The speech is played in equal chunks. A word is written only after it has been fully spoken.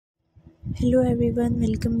Hello everyone,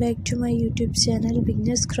 welcome back to my YouTube channel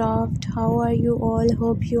Beginners Craft. How are you all?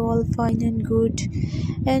 Hope you all fine and good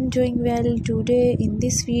and doing well. Today in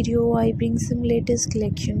this video I bring some latest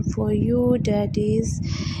collection for you, that is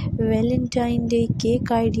Valentine Day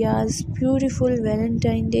cake ideas, beautiful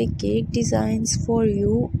Valentine Day cake designs for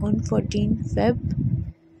you on 14th Feb.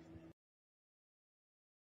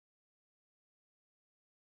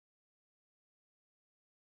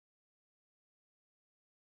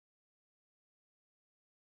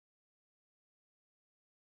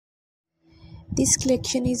 This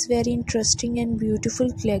collection is very interesting and beautiful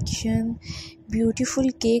collection, beautiful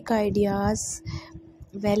cake ideas,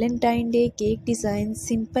 Valentine Day cake designs,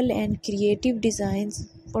 simple and creative designs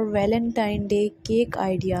for Valentine Day cake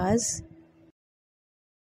ideas.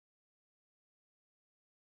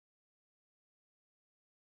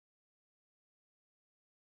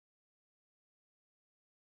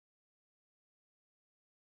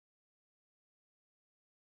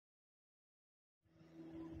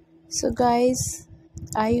 So guys,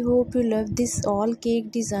 I hope you love this all cake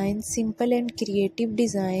designs, simple and creative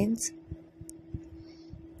designs.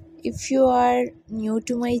 If you are new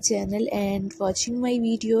to my channel and watching my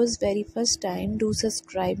videos very first time, do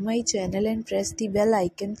subscribe my channel and press the bell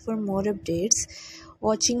icon for more updates.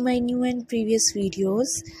 Watching my new and previous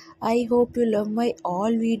videos. I hope you love my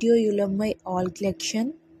all video, you love my all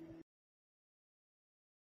collection.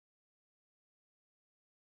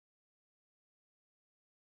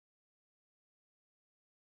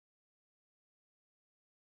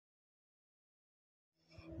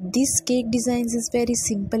 This cake designs is very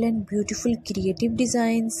simple and beautiful, creative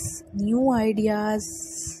designs, new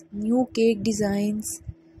ideas, new cake designs.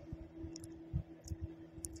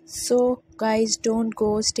 So guys, don't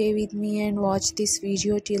go, stay with me and watch this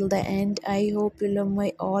video till the end. I hope you love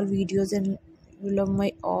my all videos and you love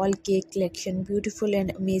my all cake collection, beautiful and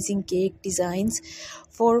amazing cake designs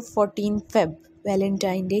for 14th Feb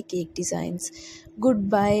Valentine Day cake designs.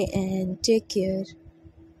 Goodbye and take care.